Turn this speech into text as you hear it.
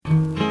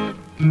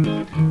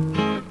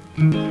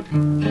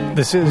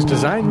This is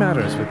Design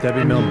Matters with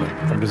Debbie Millman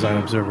from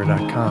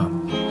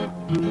DesignObserver.com.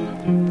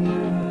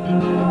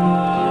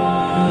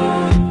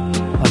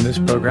 On this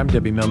program,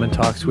 Debbie Millman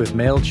talks with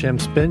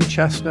MailChimp's Ben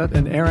Chestnut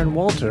and Aarron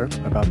Walter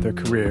about their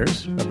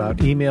careers,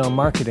 about email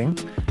marketing,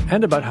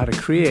 and about how to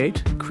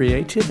create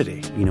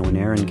creativity. You know, when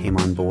Aarron came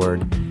on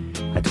board,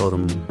 I told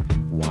him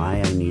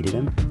why I needed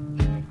him,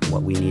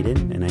 what we needed,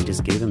 and I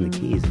just gave him the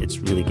keys. It's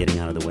really getting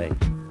out of the way.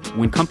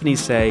 When companies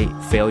say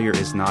failure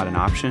is not an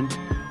option,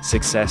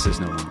 success is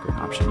no longer an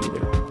option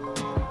either.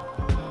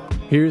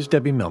 Here's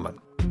Debbie Millman.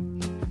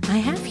 I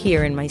have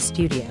here in my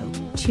studio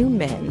 2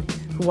 men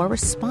who are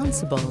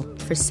responsible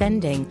for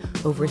sending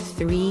over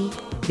 3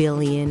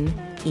 billion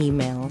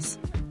emails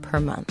per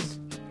month.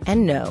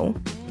 And no,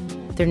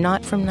 they're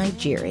not from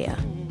Nigeria.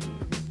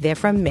 They're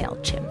from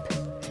MailChimp.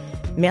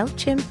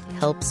 MailChimp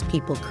helps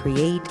people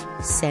create,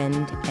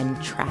 send,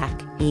 and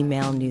track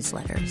email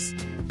newsletters.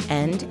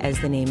 And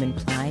as the name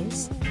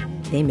implies,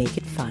 they make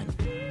it fun.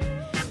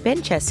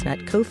 Ben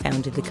Chestnut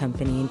co-founded the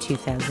company in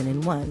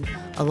 2001,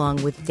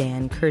 along with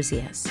Dan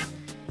Kurzius.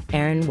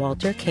 Aarron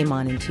Walter came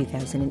on in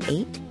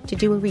 2008 to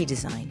do a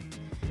redesign.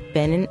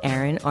 Ben and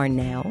Aarron are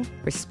now,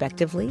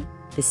 respectively,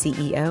 the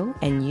CEO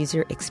and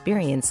user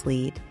experience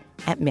lead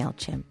at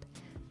MailChimp.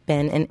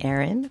 Ben and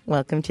Aarron,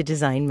 welcome to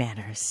Design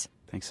Matters.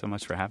 Thanks so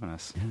much for having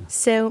us. Yeah.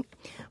 So,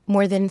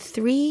 more than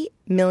 3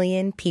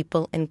 million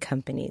people and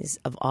companies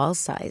of all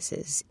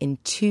sizes in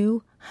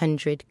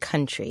 200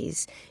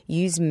 countries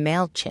use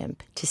MailChimp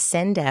to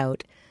send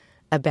out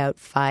about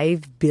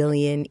 5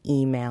 billion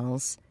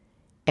emails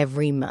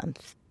every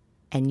month.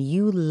 And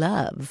you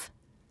love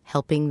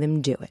helping them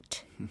do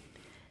it.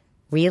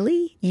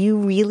 Really? You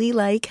really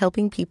like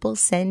helping people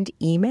send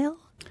email?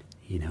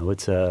 You know,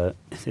 it's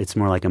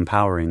more like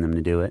empowering them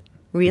to do it.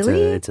 Really?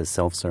 It's a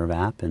self-serve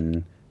app,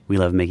 and we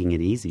love making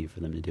it easy for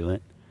them to do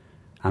it.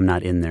 I'm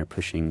not in there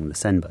pushing the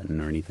send button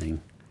or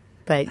anything.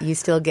 But you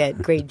still get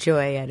great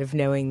joy out of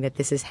knowing that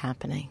this is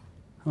happening.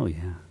 Oh,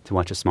 yeah. To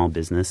watch a small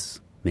business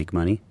make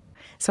money.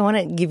 So I want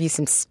to give you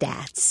some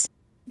stats.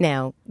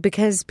 Now,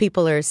 because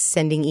people are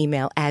sending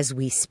email as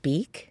we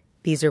speak,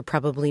 these are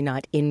probably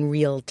not in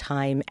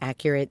real-time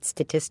accurate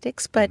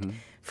statistics, but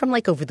from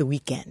like over the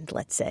weekend,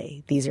 let's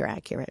say, these are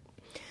accurate.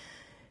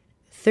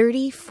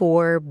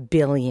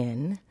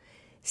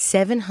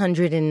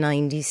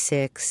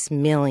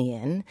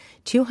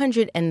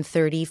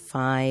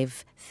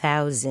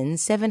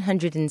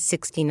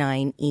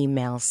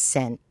 emails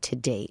sent to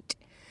date.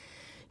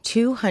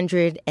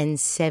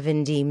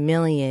 270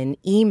 million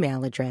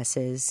email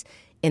addresses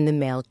in the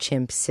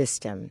MailChimp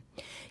system.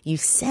 You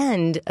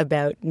send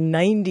about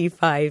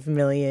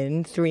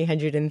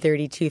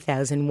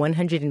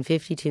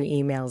 95,332,152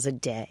 emails a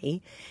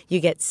day. You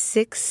get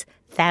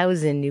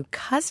 6,000 new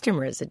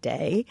customers a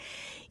day.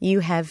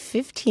 You have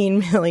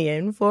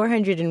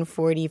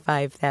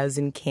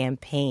 15,445,000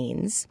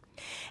 campaigns.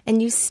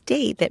 And you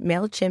state that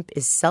MailChimp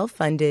is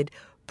self-funded,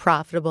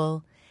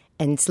 profitable,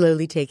 and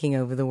slowly taking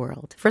over the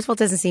world. First of all, it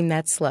doesn't seem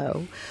that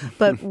slow.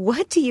 But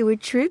what do you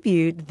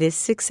attribute this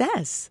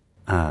success?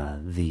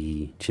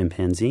 The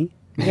chimpanzee.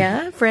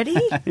 Yeah, Freddie?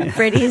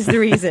 Freddie is the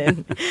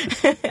reason.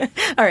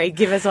 All right,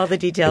 give us all the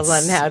details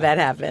on how that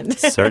happened.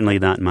 Certainly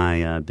not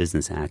my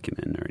business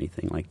acumen or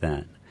anything like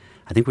that.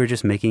 I think we're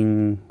just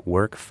making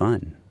work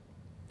fun.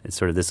 It's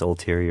sort of this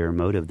ulterior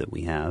motive that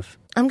we have.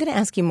 I'm going to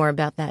ask you more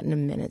about that in a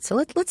minute. So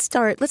let's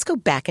go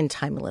back in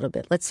time a little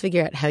bit. Let's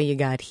figure out how you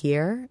got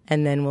here,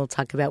 and then we'll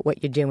talk about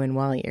what you're doing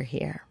while you're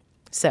here.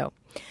 So,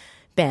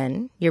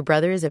 Ben, your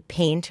brother is a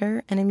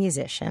painter and a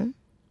musician.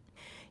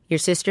 Your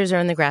sisters are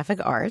in the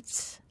graphic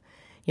arts.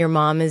 Your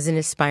mom is an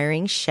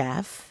aspiring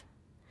chef.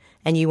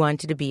 And you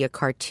wanted to be a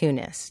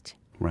cartoonist.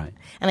 Right.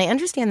 And I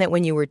understand that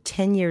when you were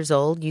 10 years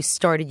old, you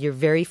started your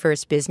very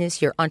first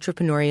business. Your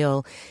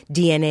entrepreneurial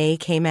DNA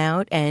came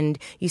out, and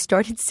you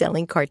started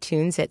selling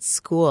cartoons at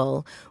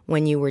school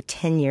when you were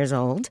 10 years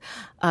old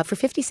for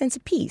 50 cents a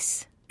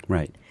piece.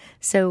 Right.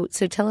 So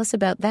tell us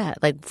about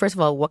that. Like, first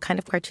of all, what kind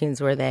of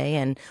cartoons were they,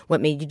 and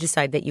what made you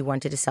decide that you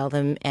wanted to sell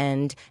them,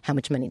 and how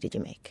much money did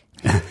you make?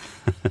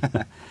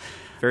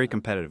 Very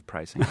competitive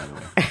pricing, by the way.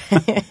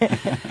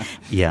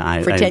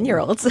 Yeah, for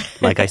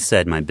 10-year-olds. Like I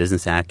said, my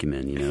business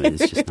acumen,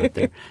 is just not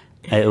there.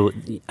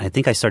 I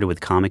think I started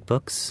with comic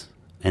books,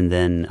 and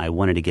then I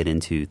wanted to get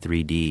into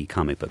 3D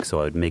comic books, so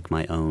I would make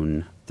my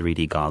own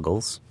 3D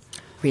goggles.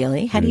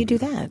 Really? How do you do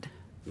that?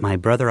 My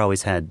brother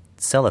always had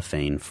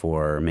cellophane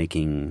for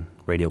making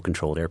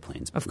radio-controlled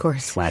airplanes. Of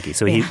course. It's wacky.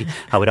 So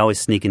I would always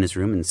sneak in his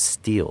room and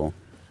steal.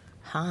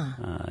 Huh.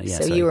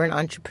 So you were an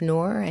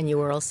entrepreneur, and you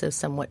were also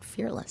somewhat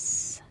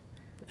fearless.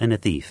 And a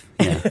thief.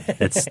 Yeah,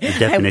 that's the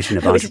definition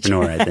of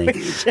entrepreneur, I think.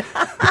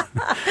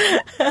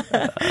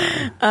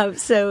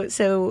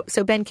 So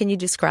Ben, can you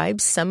describe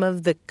some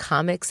of the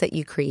comics that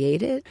you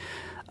created?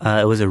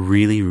 It was a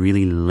really,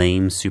 really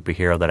lame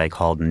superhero that I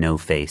called No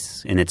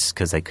Face, and it's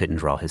because I couldn't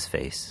draw his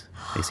face.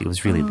 Basically, it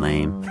was really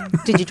lame.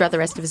 Did you draw the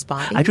rest of his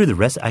body? I drew the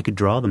rest. I could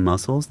draw the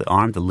muscles, the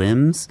arm, the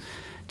limbs,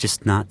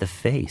 just not the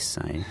face.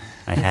 I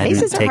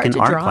Faces hadn't are taken hard to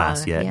art draw.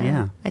 class yet.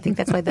 Yeah. I think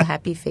that's why the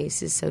happy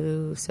face is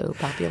so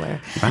popular.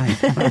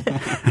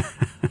 Right.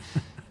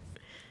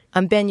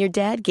 Ben, your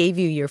dad gave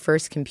you your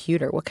first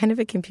computer. What kind of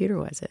a computer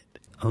was it?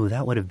 Oh,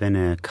 that would have been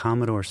a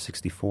Commodore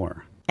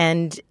 64.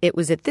 And it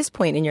was at this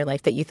point in your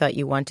life that you thought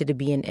you wanted to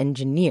be an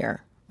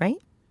engineer, right?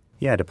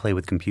 Yeah, to play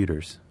with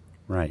computers.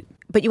 Right.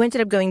 But you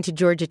ended up going to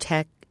Georgia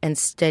Tech and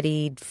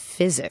studied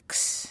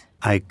physics.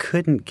 I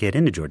couldn't get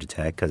into Georgia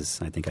Tech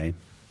because I think I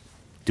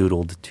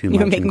doodled too You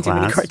were much in making too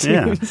many class.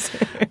 cartoons,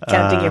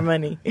 counting your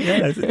money.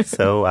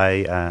 So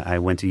I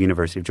went to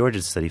University of Georgia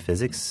to study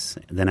physics.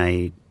 Then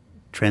I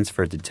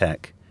transferred to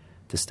Tech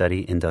to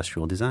study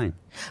industrial design.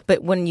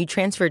 But when you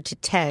transferred to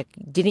Tech,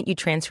 didn't you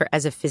transfer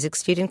as a physics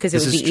student because it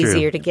would be This is true,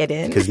 easier to get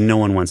in? Because no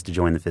one wants to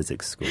join the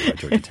physics school at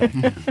Georgia Tech.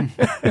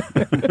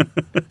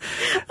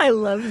 I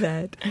love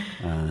that.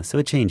 So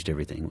it changed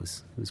everything. It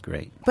was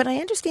great. But I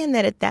understand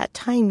that at that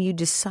time you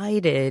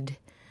decided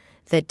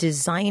that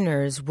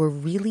designers were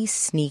really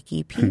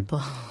sneaky people.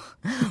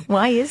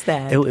 Why is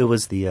that? It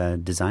was the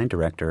design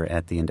director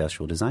at the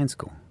industrial design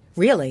school.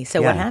 Really?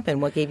 So what Yeah.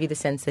 happened? What gave you the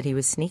sense that he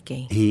was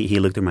sneaky? He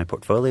looked at my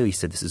portfolio. He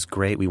said, "This is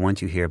great. We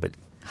want you here, but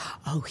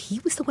Oh, he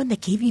was the one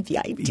that gave you the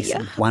he idea.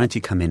 said, why don't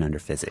you come in under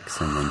physics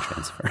and then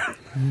transfer?"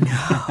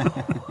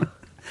 No.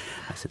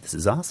 I said, "This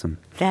is awesome."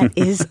 That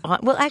is,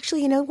 well,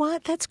 actually, you know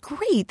what? That's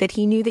great that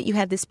he knew that you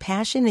had this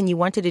passion and you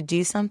wanted to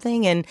do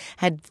something and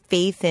had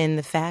faith in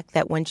the fact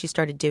that once you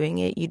started doing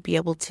it, you'd be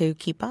able to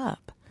keep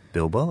up.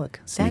 Bill Bullock,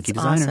 sneaky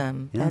That's designer.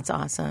 awesome. Yeah. That's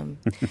awesome.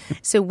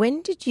 So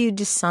when did you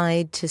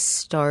decide to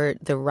start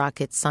the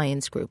Rocket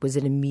Science Group? Was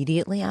it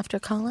immediately after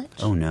college?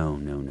 Oh,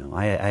 no.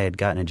 I had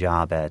gotten a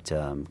job at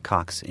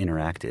Cox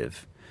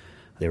Interactive.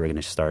 They were going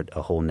to start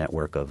a whole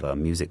network of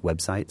music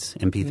websites,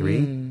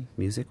 MP3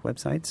 music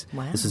websites.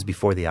 Wow. This was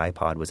before the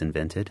iPod was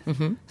invented,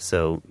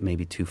 so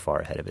maybe too far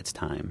ahead of its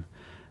time.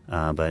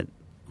 But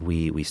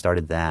we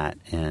started that,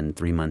 and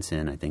 3 months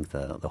in, I think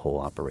the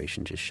whole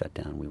operation just shut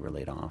down. We were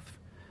laid off.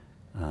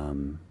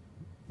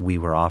 We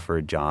were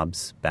offered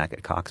jobs back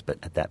at Cox, but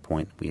at that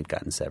point we had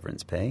gotten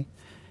severance pay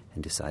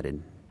and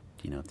decided,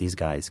 if these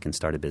guys can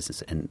start a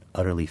business and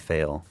utterly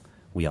fail,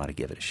 we ought to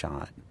give it a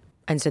shot.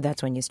 And so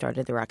that's when you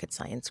started the Rocket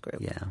Science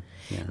Group.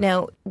 Yeah.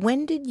 Now,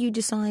 when did you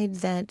decide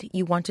that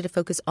you wanted to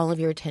focus all of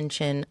your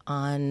attention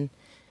on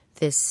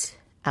this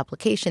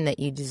application that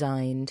you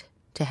designed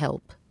to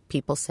help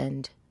people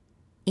send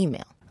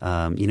email?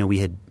 We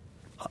had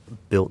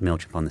built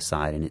MailChimp on the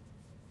side, and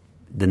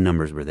the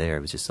numbers were there.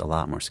 It was just a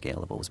lot more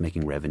scalable. It was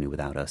making revenue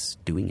without us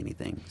doing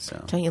anything.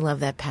 So Don't you love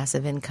that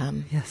passive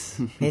income? yes,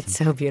 It's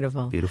so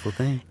beautiful. beautiful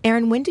thing.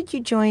 Aarron, when did you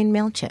join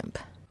MailChimp?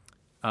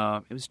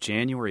 It was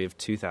January of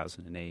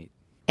 2008.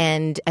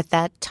 And at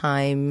that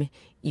time,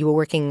 you were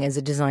working as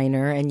a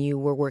designer and you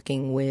were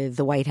working with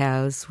the White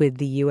House, with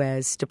the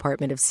U.S.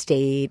 Department of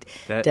State,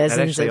 That dozens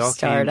actually of all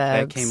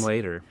startups. that came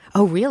later.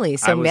 Oh, really?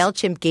 So I was-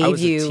 MailChimp gave I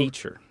was you... a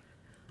teacher.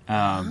 So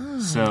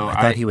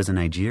I thought he was a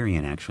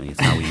Nigerian, actually. It's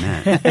how we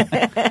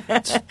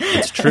met.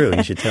 it's true.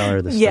 You should tell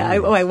her the story. Yeah,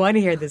 I want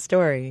to hear the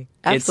story.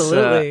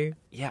 Absolutely.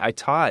 I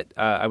taught.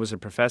 I was a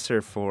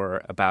professor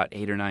for about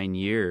 8 or 9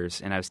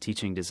 years, and I was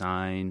teaching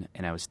design,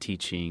 and I was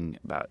teaching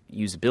about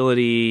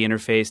usability,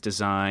 interface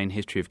design,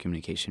 history of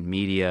communication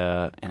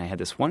media, and I had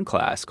this one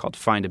class called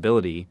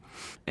Findability,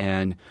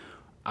 and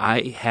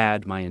I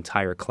had my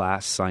entire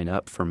class sign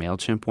up for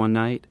MailChimp one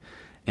night.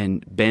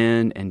 And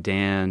Ben and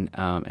Dan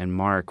and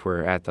Mark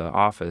were at the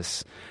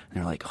office, and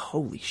they're like,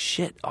 "Holy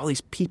shit! All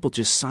these people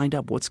just signed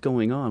up. What's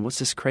going on? What's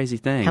this crazy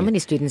thing?" How many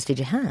students did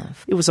you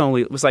have? It was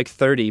like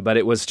 30, but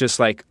it was just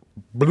like,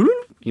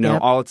 Yep.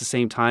 all at the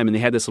same time. And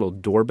they had this little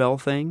doorbell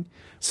thing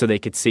so they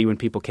could see when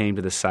people came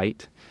to the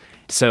site.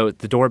 So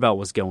the doorbell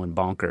was going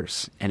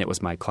bonkers, and it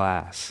was my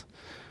class.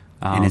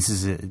 And this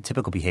is a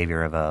typical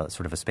behavior of a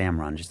sort of a spam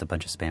run, just a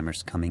bunch of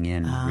spammers coming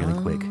in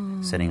really quick,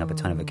 setting up a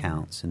ton of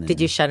accounts. And then Did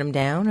you shut them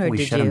down, or we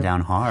did shut you? them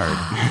down hard.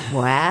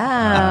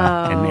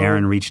 Wow. And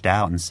Aarron reached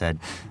out and said,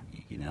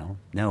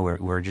 no,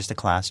 we're just a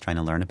class trying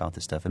to learn about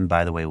this stuff. And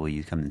by the way, will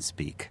you come and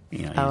speak?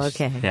 Oh, he's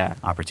okay. Yeah.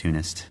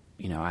 Opportunist.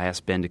 I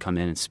asked Ben to come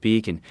in and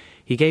speak, and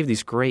he gave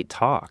these great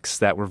talks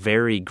that were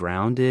very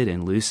grounded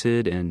and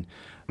lucid, and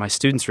my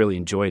students really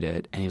enjoyed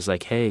it. And he was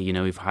like, "Hey,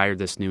 we've hired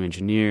this new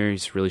engineer.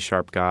 He's a really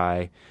sharp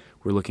guy.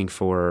 We're looking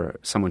for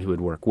someone who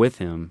would work with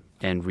him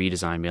and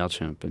redesign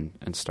MailChimp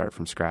and start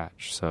from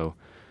scratch." So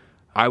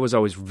I was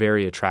always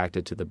very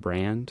attracted to the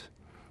brand.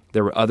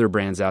 There were other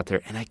brands out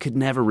there, and I could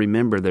never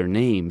remember their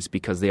names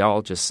because they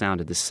all just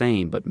sounded the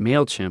same. But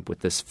MailChimp, with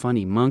this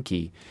funny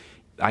monkey,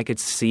 I could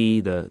see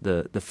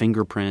the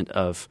fingerprint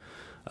of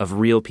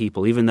real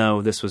people, even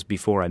though this was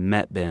before I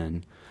met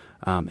Ben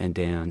and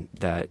Dan,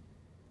 that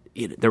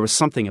there was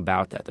something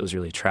about that was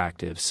really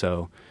attractive.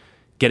 So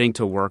getting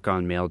to work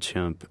on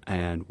MailChimp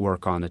and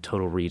work on the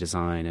total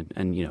redesign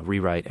and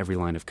rewrite every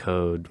line of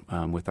code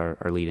with our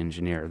lead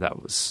engineer,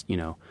 that was,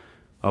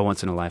 a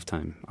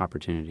once-in-a-lifetime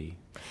opportunity.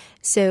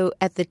 So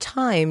at the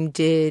time,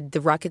 did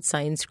the Rocket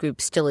Science Group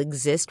still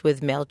exist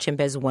with MailChimp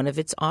as one of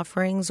its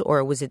offerings,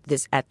 or was it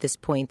at this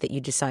point that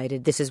you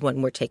decided this is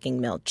when we're taking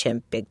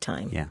MailChimp big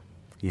time?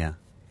 Yeah.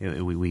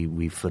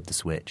 We flipped the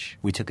switch.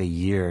 We took a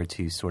year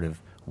to sort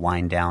of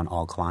wind down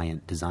all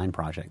client design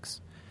projects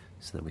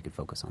so that we could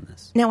focus on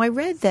this. Now, I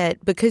read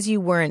that because you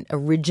weren't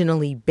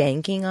originally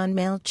banking on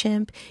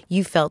MailChimp,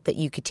 you felt that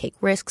you could take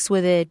risks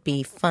with it,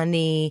 be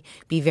funny,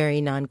 be very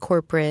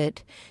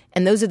non-corporate.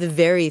 And those are the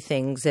very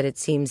things that it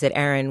seems that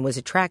Aarron was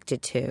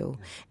attracted to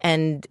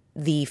and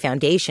the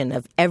foundation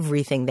of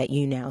everything that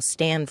you now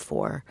stand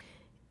for.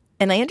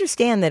 And I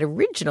understand that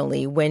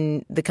originally,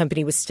 when the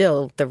company was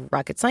still the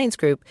Rocket Science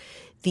Group,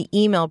 the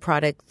email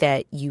product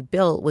that you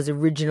built was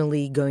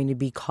originally going to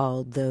be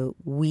called the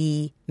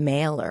We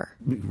Mailer.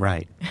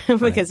 Right.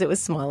 Because it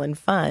was small and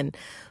fun.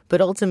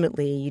 But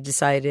ultimately, you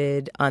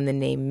decided on the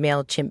name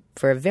MailChimp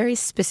for a very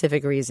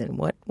specific reason.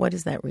 What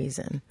is that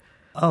reason?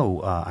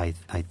 I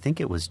think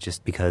it was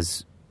just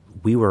because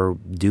we were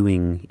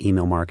doing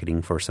email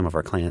marketing for some of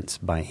our clients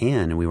by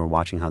hand, and we were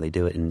watching how they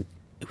do it, and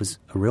it was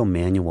a real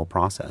manual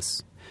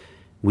process.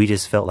 We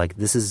just felt like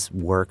this is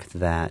work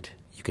that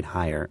you could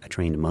hire a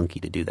trained monkey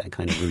to do that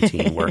kind of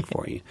routine work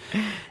for you.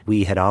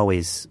 We had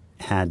always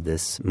had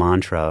this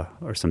mantra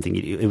or something.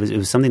 It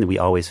was something that we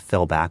always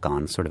fell back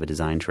on, sort of a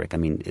design trick. I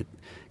mean,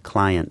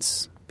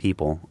 clients,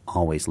 people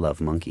always love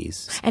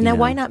monkeys. And now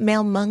why not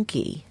Mail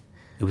Monkey?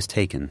 It was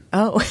taken.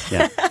 Oh.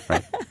 Yeah,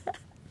 right.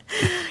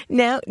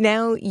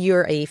 Now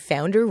you're a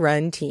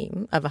founder-run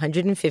team of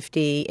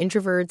 150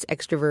 introverts,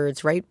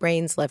 extroverts, right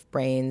brains, left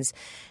brains,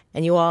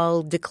 and you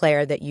all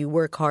declare that you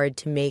work hard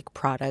to make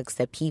products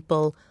that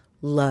people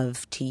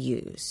love to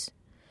use.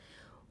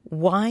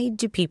 Why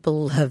do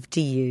people love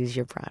to use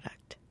your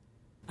product?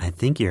 I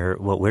think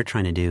what we're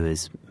trying to do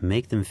is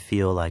make them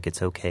feel like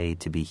it's okay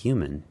to be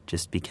human.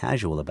 Just be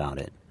casual about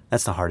it.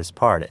 That's the hardest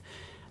part.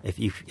 If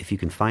you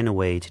can find a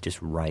way to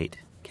just write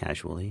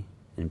casually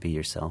and be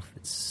yourself,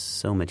 it's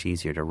so much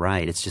easier to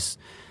write. It's just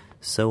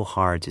so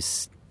hard to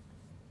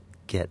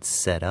get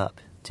set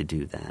up to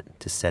do that,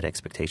 to set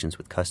expectations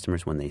with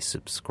customers when they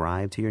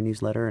subscribe to your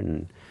newsletter,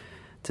 and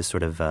to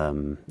sort of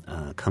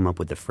come up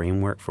with the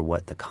framework for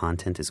what the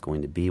content is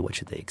going to be. What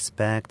should they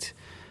expect?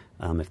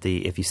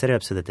 If you set it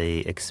up so that they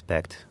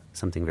expect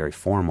something very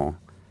formal,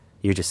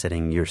 you're just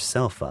setting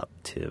yourself up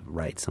to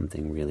write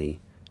something really,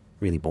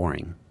 really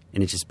boring,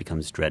 and it just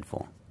becomes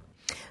dreadful.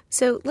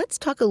 So let's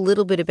talk a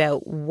little bit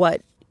about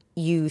what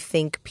you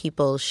think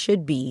people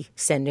should be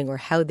sending or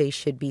how they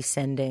should be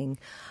sending.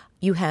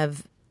 You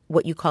have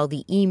what you call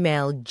the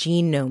Email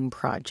Genome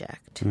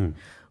Project,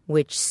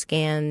 which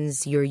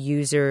scans your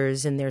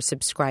users and their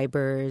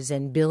subscribers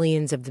and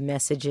billions of the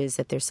messages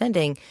that they're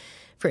sending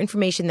for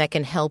information that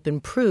can help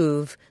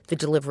improve the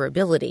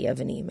deliverability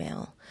of an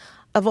email.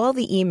 Of all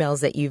the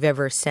emails that you've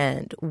ever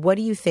sent, what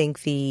do you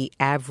think the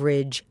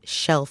average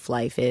shelf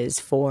life is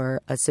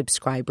for a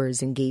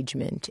subscriber's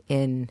engagement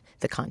in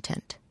the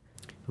content?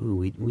 Ooh,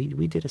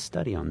 we did a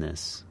study on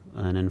this,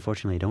 and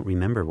unfortunately I don't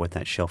remember what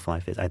that shelf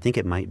life is. I think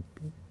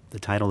the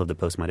title of the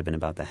post might have been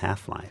about the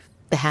half-life.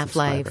 The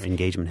half-life.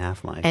 Engagement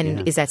half-life.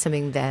 And is that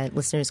something that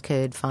listeners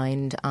could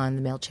find on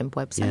the MailChimp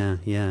website?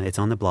 Yeah. It's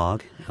on the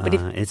blog. But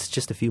it's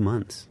just a few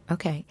months.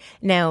 Okay.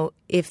 Now,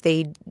 if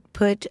they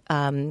put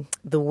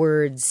the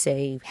words,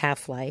 say,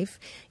 half-life,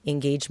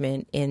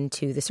 engagement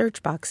into the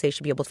search box, they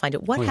should be able to find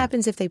it. What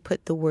happens if they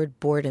put the word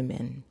boredom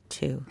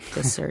into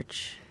the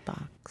search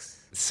box?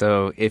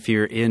 So if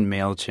you're in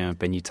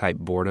MailChimp and you type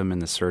boredom in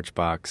the search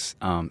box,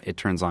 it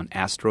turns on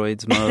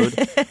asteroids mode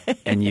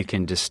and you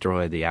can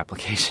destroy the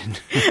application.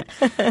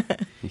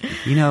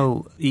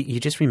 You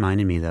just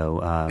reminded me,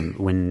 though,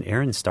 when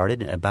Aarron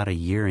started, about a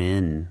year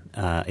in,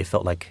 it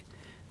felt like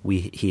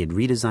he had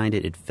redesigned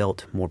it. It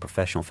felt more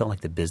professional. It felt like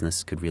the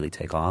business could really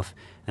take off.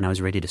 And I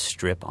was ready to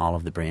strip all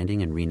of the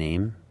branding and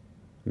rename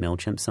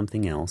MailChimp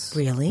something else.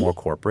 Really? More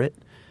corporate.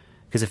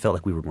 Because it felt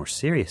like we were more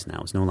serious now.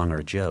 It was no longer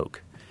a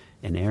joke.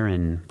 And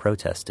Aarron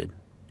protested.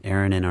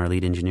 Aarron and our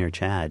lead engineer,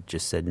 Chad,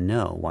 just said,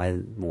 no,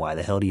 why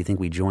the hell do you think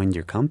we joined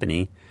your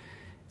company?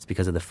 It's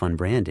because of the fun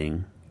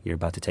branding. You're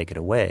about to take it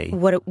away.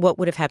 What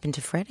would have happened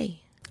to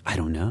Freddie? I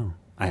don't know.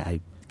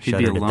 He'd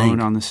be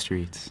alone on the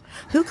streets.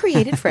 Who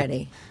created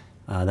Freddie?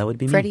 That would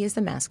be me. Freddie is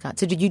the mascot.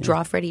 So did you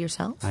draw Freddie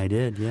yourself? I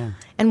did, yeah.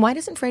 And why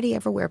doesn't Freddie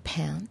ever wear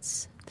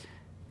pants?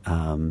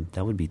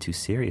 That would be too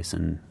serious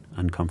and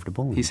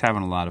uncomfortable. He's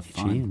having a lot of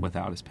fun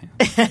without his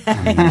pants.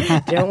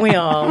 Don't we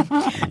all?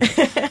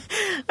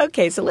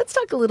 Okay, so let's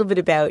talk a little bit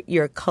about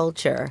your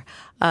culture.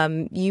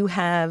 You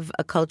have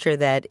a culture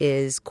that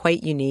is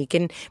quite unique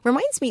and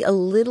reminds me a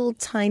little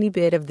tiny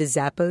bit of the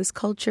Zappos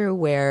culture,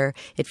 where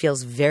it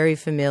feels very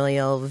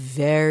familial,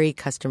 very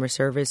customer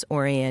service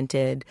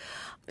oriented.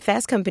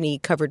 Fast Company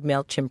covered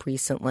MailChimp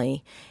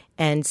recently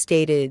and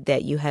stated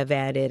that you have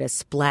added a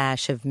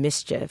splash of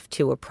mischief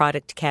to a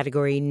product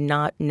category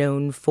not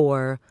known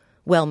for,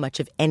 well, much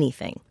of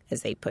anything,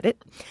 as they put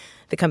it.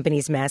 The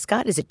company's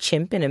mascot is a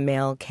chimp in a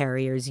mail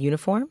carrier's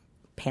uniform,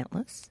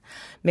 pantless.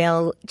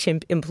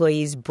 MailChimp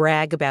employees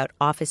brag about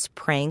office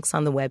pranks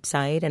on the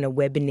website, and a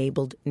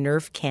web-enabled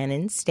Nerf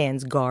cannon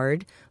stands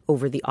guard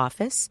over the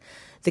office.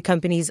 The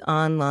company's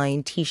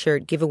online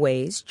T-shirt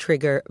giveaways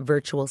trigger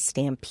virtual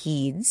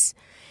stampedes.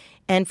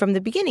 And from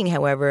the beginning,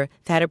 however,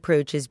 that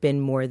approach has been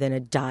more than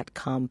a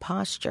 .com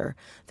posture.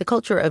 The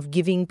culture of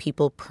giving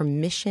people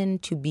permission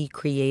to be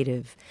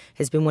creative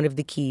has been one of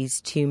the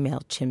keys to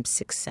MailChimp's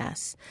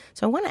success.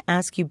 So I want to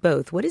ask you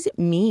both, what does it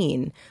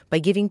mean by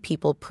giving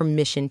people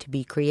permission to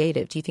be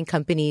creative? Do you think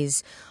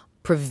companies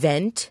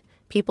prevent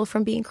people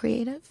from being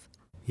creative?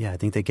 Yeah, I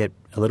think they get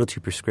a little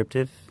too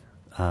prescriptive.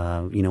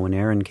 When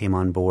Aarron came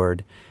on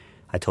board,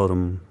 I told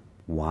him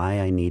why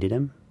I needed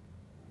him,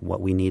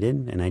 what we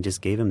needed, and I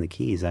just gave him the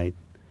keys. I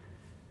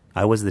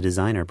was the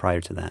designer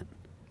prior to that,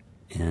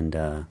 and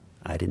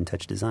I didn't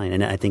touch design.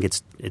 And I think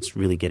it's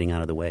really getting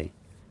out of the way.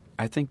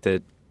 I think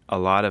that a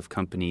lot of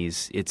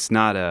companies, it's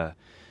not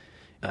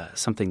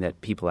something that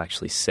people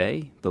actually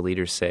say. The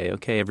leaders say,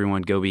 okay,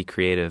 everyone go be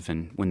creative.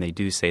 And when they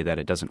do say that,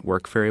 it doesn't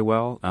work very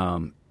well.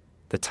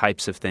 The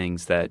types of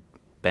things that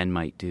Ben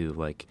might do,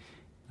 like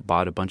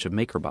bought a bunch of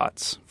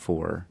MakerBots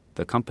for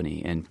the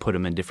company and put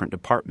them in different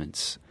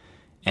departments,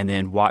 and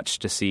then watch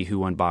to see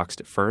who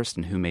unboxed it first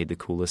and who made the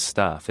coolest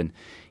stuff. And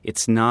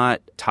it's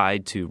not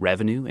tied to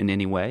revenue in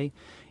any way.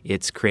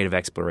 It's creative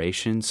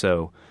exploration.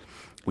 So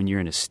when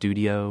you're in a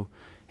studio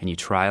and you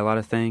try a lot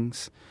of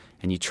things,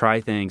 and you try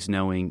things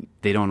knowing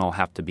they don't all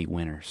have to be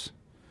winners.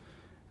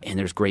 And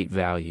there's great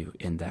value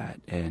in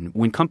that. And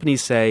when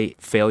companies say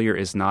failure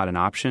is not an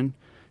option,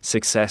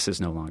 success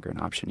is no longer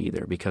an option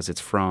either, because it's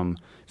from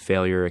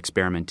failure,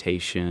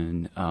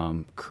 experimentation,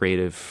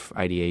 creative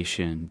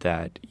ideation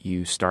that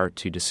you start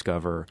to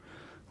discover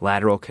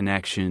lateral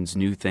connections,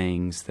 new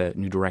things,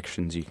 new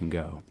directions you can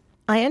go.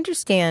 I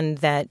understand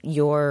that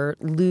your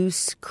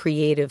loose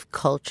creative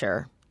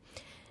culture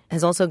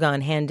has also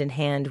gone hand in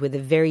hand with a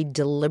very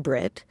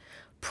deliberate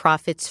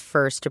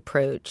profits-first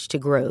approach to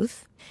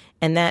growth.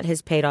 And that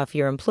has paid off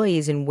your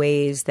employees in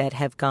ways that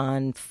have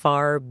gone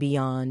far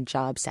beyond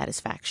job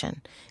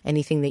satisfaction.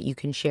 Anything that you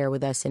can share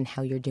with us in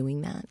how you're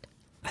doing that?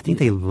 I think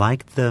they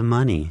liked the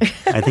money.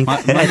 I think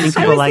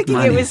people like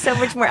money. It was so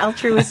much more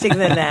altruistic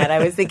than that.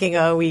 I was thinking,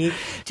 we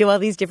do all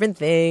these different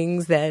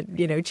things that,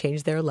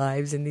 change their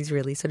lives in these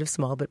really sort of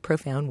small but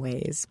profound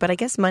ways. But I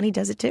guess money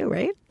does it too,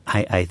 right?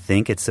 I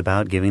think it's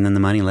about giving them the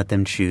money, let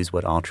them choose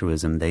what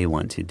altruism they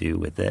want to do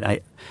with it.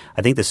 I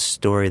think the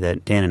story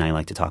that Dan and I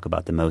like to talk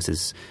about the most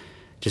is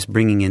just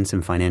bringing in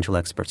some financial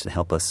experts to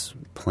help us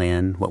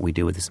plan what we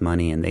do with this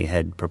money. And they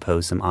had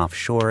proposed some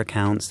offshore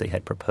accounts. They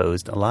had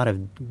proposed a lot of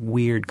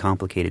weird,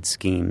 complicated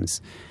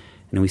schemes.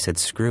 And we said,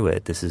 screw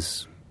it. This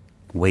is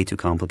way too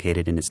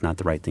complicated and it's not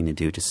the right thing to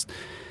do. Just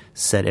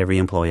set every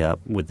employee up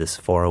with this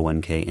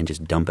 401k and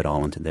just dump it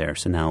all into there.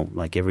 So now,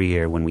 like every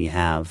year when we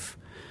have,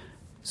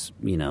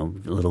 a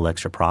little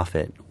extra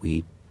profit,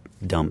 we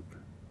dump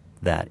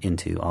that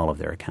into all of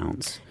their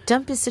accounts.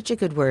 Dump is such a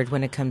good word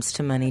when it comes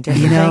to money, don't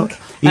you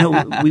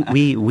think?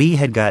 We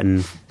had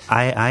gotten –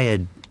 I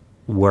had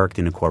worked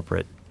in a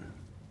corporate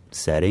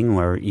setting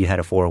where you had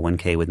a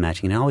 401k with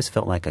matching, and I always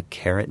felt like a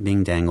carrot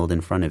being dangled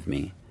in front of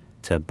me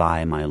to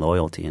buy my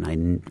loyalty,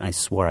 and I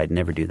swore I'd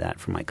never do that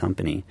for my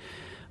company.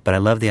 But I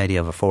love the idea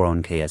of a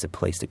 401k as a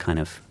place to kind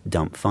of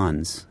dump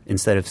funds.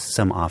 Instead of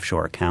some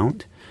offshore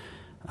account,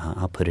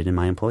 I'll put it in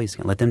my employees'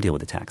 account. Let them deal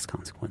with the tax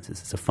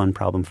consequences. It's a fun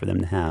problem for them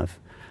to have.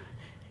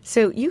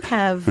 So you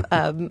have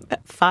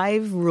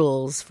 5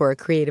 rules for a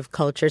creative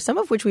culture, some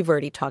of which we've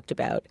already talked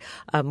about.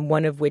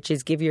 One of which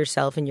is give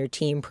yourself and your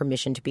team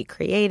permission to be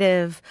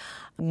creative.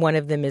 One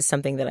of them is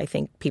something that I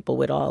think people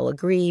would all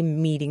agree.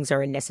 Meetings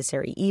are a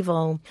necessary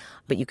evil,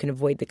 but you can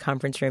avoid the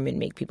conference room and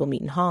make people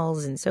meet in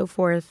halls and so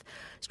forth.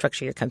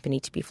 Structure your company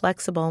to be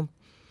flexible.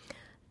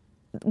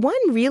 One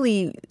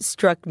really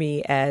struck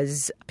me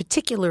as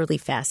particularly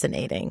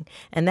fascinating,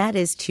 and that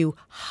is to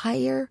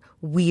hire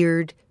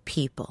weird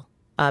people.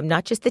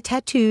 Not just the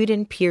tattooed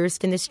and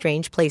pierced in the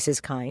strange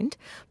places kind,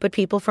 but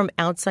people from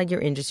outside your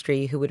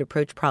industry who would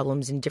approach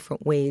problems in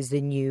different ways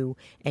than you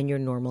and your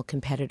normal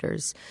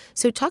competitors.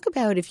 So talk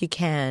about, if you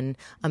can,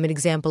 an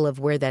example of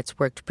where that's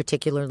worked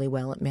particularly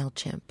well at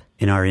MailChimp.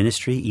 In our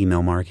industry,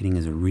 email marketing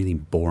is a really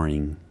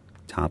boring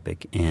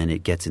topic, and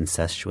it gets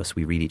incestuous.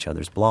 We read each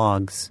other's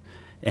blogs,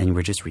 and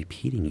we're just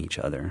repeating each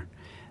other.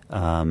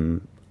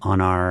 On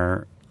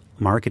our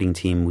marketing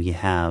team, we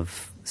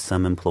have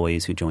some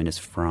employees who joined us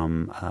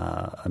from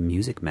a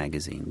music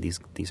magazine.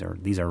 These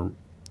are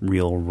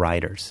real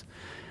writers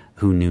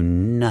who knew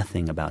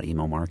nothing about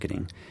email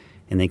marketing.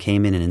 And they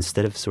came in, and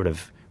instead of sort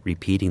of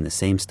repeating the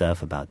same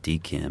stuff about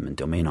DKIM and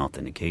domain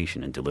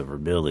authentication and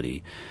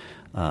deliverability,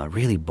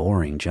 really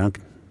boring junk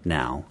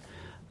now,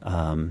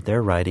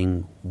 they're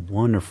writing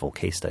wonderful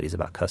case studies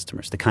about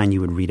customers, the kind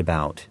you would read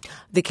about.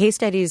 The case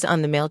studies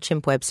on the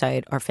MailChimp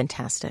website are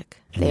fantastic.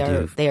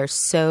 They are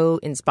so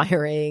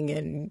inspiring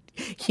and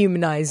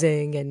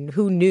humanizing, and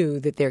who knew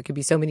that there could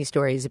be so many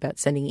stories about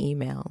sending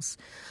emails.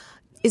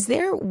 Is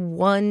there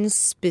one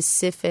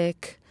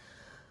specific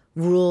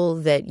rule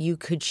that you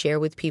could share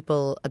with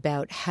people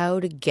about how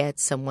to get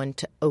someone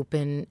to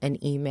open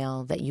an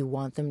email that you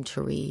want them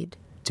to read?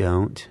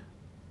 Don't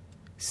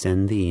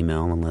send the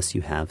email unless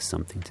you have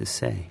something to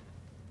say.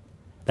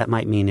 That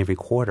might mean every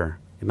quarter.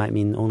 It might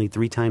mean only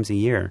 3 times a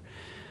year.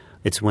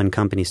 It's when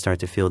companies start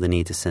to feel the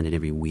need to send it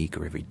every week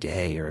or every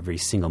day or every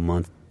single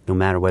month, no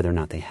matter whether or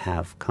not they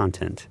have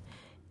content.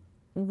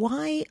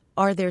 Why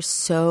are there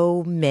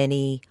so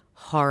many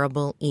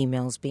horrible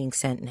emails being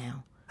sent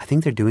now? I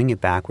think they're doing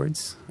it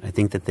backwards. I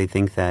think that they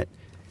think that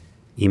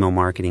email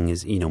marketing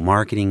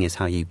is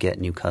how you get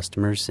new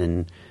customers,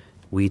 and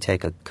we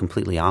take a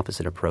completely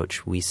opposite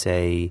approach. We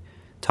say,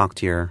 talk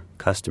to your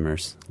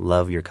customers,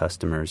 love your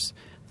customers.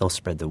 They'll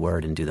spread the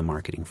word and do the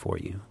marketing for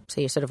you.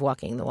 So you're sort of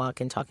walking the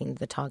walk and talking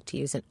the talk. To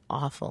use an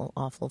awful,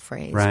 awful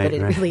phrase. Right, but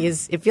it right. really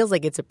is. It feels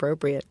like it's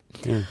appropriate.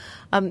 Yeah.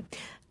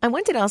 I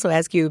wanted to also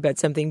ask you about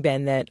something,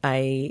 Ben, that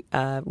I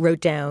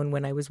wrote down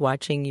when I was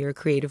watching your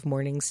Creative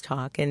Mornings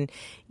talk. And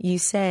you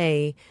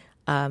say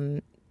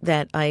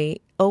that I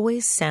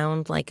always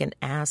sound like an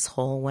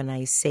asshole when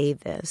I say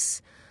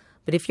this.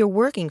 But if you're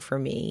working for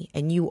me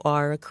and you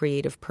are a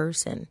creative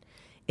person,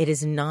 it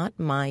is not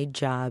my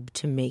job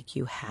to make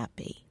you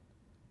happy.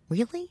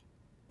 Really?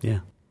 Yeah.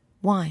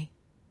 Why?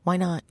 Why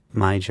not?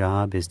 My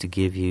job is to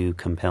give you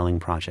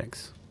compelling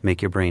projects,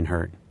 make your brain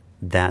hurt.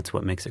 That's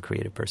what makes a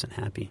creative person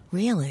happy.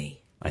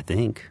 Really? I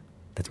think.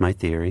 That's my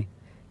theory.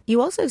 You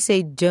also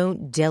say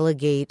don't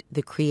delegate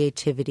the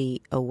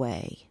creativity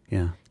away.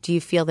 Yeah. Do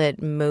you feel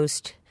that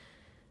most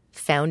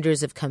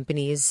founders of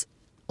companies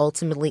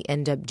ultimately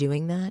end up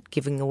doing that,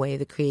 giving away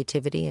the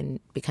creativity and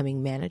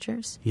becoming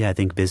managers? Yeah, I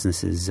think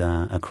business is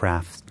a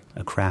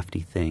crafty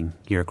thing.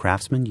 You're a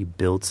craftsman, you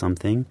build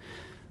something,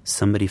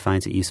 somebody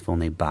finds it useful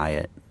and they buy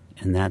it.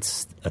 And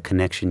that's a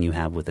connection you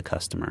have with the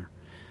customer.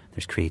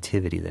 There's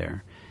creativity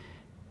there.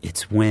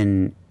 It's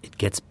when it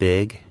gets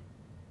big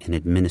and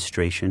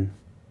administration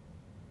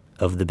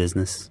of the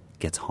business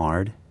gets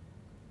hard.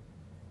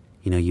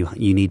 You know,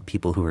 you need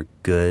people who are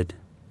good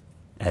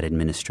at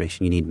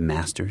administration. You need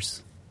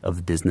masters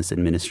of business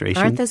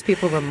administration. Aren't those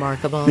people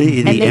remarkable? The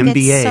and they MBAs.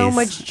 get so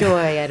much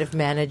joy out of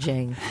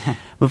managing.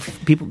 Well,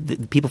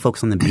 people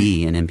focus on the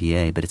B in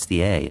MBA, but it's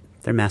the A.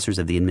 They're masters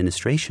of the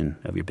administration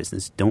of your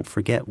business. Don't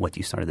forget what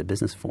you started the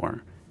business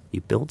for. You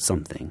built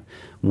something.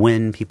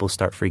 When people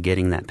start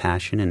forgetting that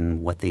passion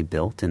and what they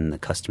built and the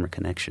customer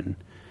connection,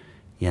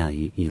 yeah,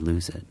 you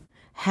lose it.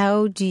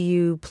 How do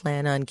you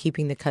plan on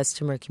keeping the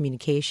customer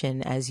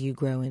communication as you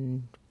grow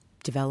and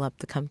develop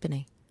the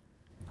company?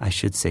 I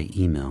should say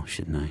email,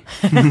 shouldn't I?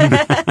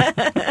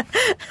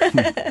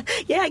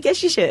 Yeah, I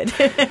guess you should.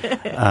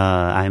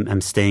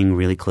 I'm staying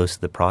really close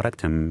to the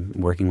product. I'm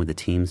working with the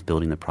teams,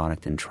 building the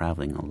product, and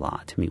traveling a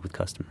lot to meet with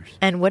customers.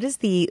 And what is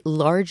the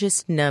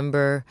largest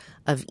number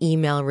of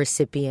email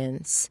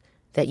recipients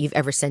that you've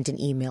ever sent an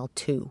email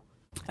to?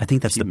 I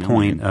think that's the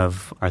point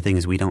of our thing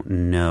is we don't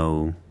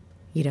know.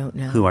 You don't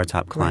know who our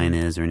top client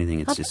is or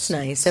anything. It's that's just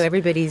nice. So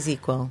everybody's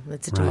equal.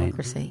 It's a right.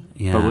 democracy.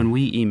 Yeah. But when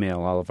we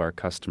email all of our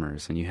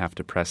customers and you have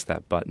to press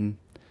that button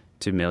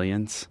to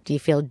millions, do you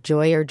feel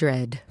joy or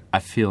dread? I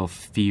feel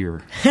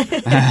fear.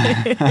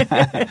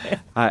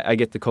 I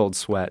get the cold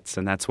sweats,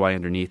 and that's why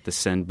underneath the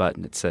send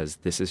button it says,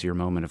 "This is your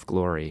moment of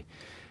glory."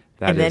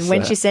 And then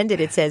once you send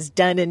it says,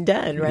 "Done and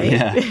done," right?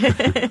 Yeah.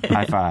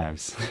 High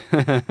fives.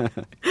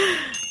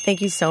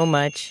 Thank you so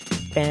much,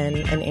 Ben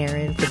and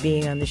Aarron, for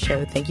being on the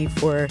show. Thank you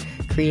for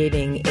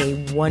creating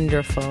a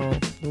wonderful,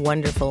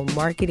 wonderful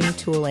marketing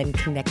tool and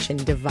connection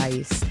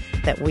device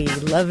that we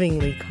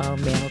lovingly call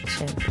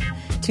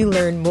MailChimp. To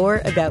learn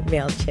more about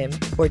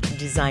MailChimp or to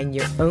design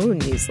your own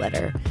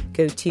newsletter,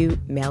 go to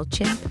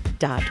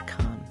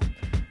MailChimp.com.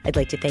 I'd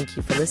like to thank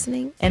you for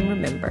listening. And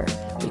remember,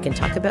 we can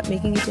talk about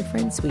making a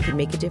difference, we can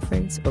make a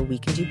difference, or we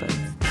can do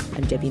both.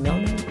 I'm Debbie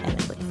Millman,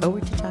 and I look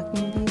forward to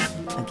talking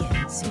with you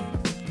again soon.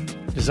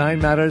 Design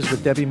Matters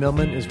with Debbie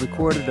Millman is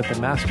recorded at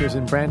the Masters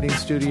in Branding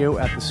Studio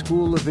at the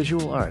School of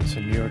Visual Arts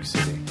in New York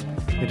City.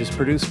 It is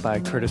produced by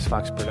Curtis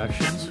Fox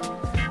Productions.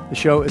 The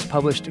show is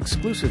published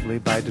exclusively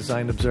by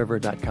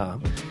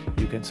DesignObserver.com.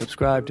 You can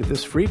subscribe to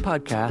this free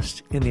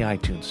podcast in the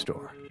iTunes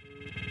Store.